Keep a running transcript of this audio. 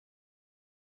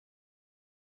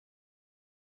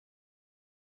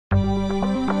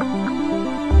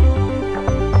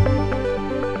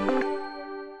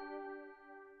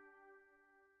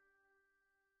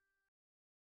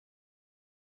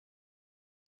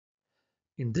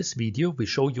In this video, we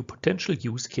show you potential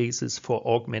use cases for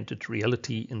augmented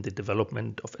reality in the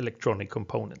development of electronic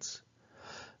components.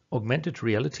 Augmented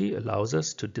reality allows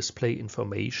us to display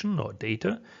information or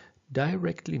data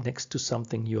directly next to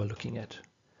something you are looking at.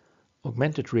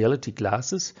 Augmented reality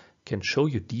glasses can show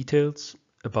you details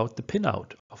about the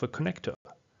pinout of a connector,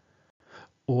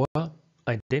 or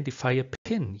identify a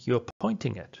pin you're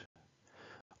pointing at,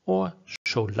 or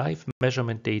show live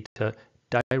measurement data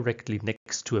directly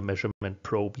next to a measurement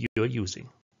probe you're using.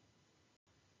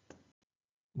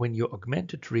 When your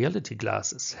augmented reality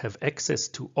glasses have access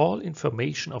to all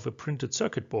information of a printed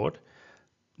circuit board,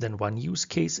 then one use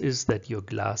case is that your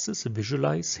glasses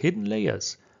visualize hidden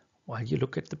layers while you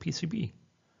look at the PCB.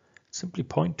 Simply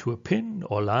point to a pin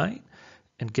or line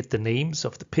and get the names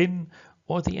of the pin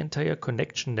or the entire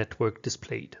connection network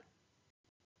displayed.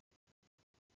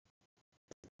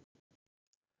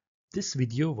 This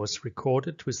video was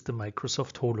recorded with the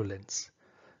Microsoft Hololens.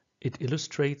 It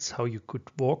illustrates how you could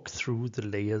walk through the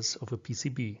layers of a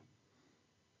PCB.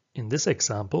 In this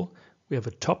example, we have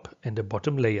a top and a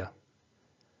bottom layer.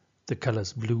 The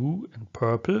colors blue and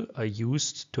purple are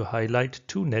used to highlight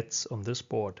two nets on this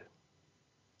board.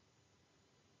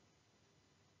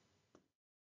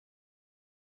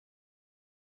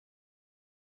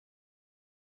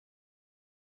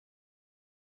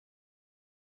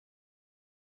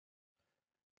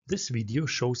 This video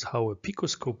shows how a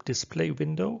PicoScope display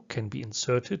window can be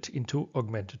inserted into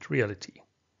augmented reality.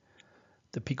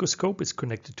 The PicoScope is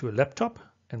connected to a laptop,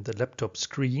 and the laptop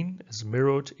screen is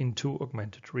mirrored into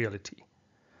augmented reality.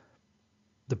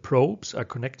 The probes are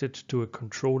connected to a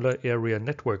controller area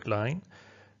network line,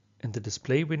 and the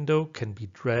display window can be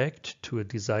dragged to a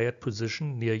desired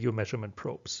position near your measurement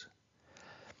probes.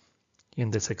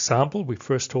 In this example, we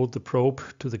first hold the probe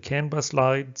to the CAN bus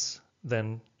lines,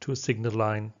 then to a signal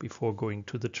line before going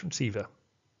to the transceiver.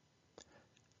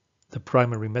 The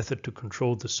primary method to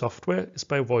control the software is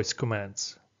by voice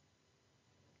commands.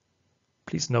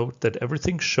 Please note that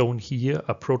everything shown here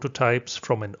are prototypes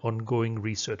from an ongoing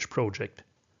research project.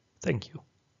 Thank you.